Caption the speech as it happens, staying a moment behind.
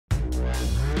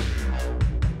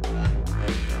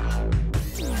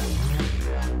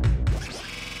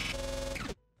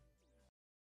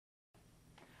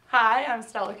Hi, I'm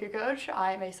Stela Kukoc.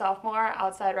 I'm a sophomore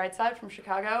outside right side from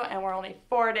Chicago, and we're only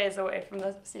 4 days away from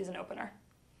the season opener.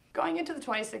 Going into the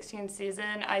 2016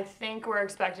 season, I think we're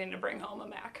expecting to bring home a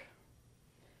MAC.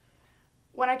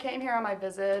 When I came here on my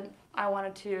visit, I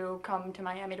wanted to come to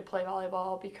Miami to play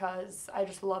volleyball because I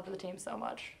just loved the team so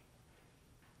much.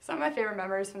 Some of my favorite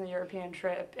memories from the European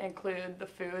trip include the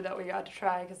food that we got to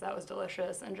try because that was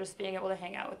delicious, and just being able to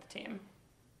hang out with the team.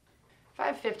 If I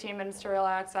have 15 minutes to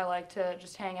relax, I like to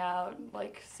just hang out,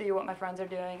 see what my friends are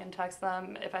doing and text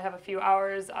them. If I have a few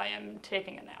hours, I am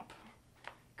taking a nap.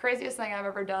 Craziest thing I've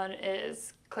ever done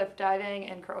is cliff diving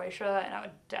in Croatia, and I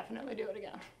would definitely do it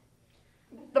again.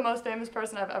 The most famous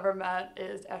person I've ever met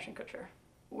is Kukoc.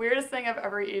 Weirdest thing I've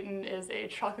ever eaten is a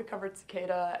chocolate-covered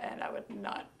cicada, and I would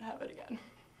not have it again.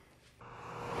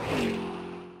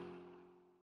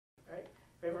 All right.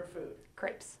 Favorite food?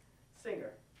 Crepes.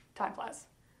 Singer? Time flies.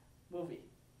 Movie?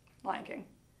 Lion King.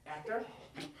 Actor?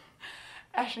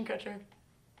 Kukoc.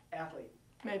 Athlete?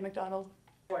 Made McDonald.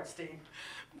 Sports team?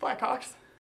 Blackhawks.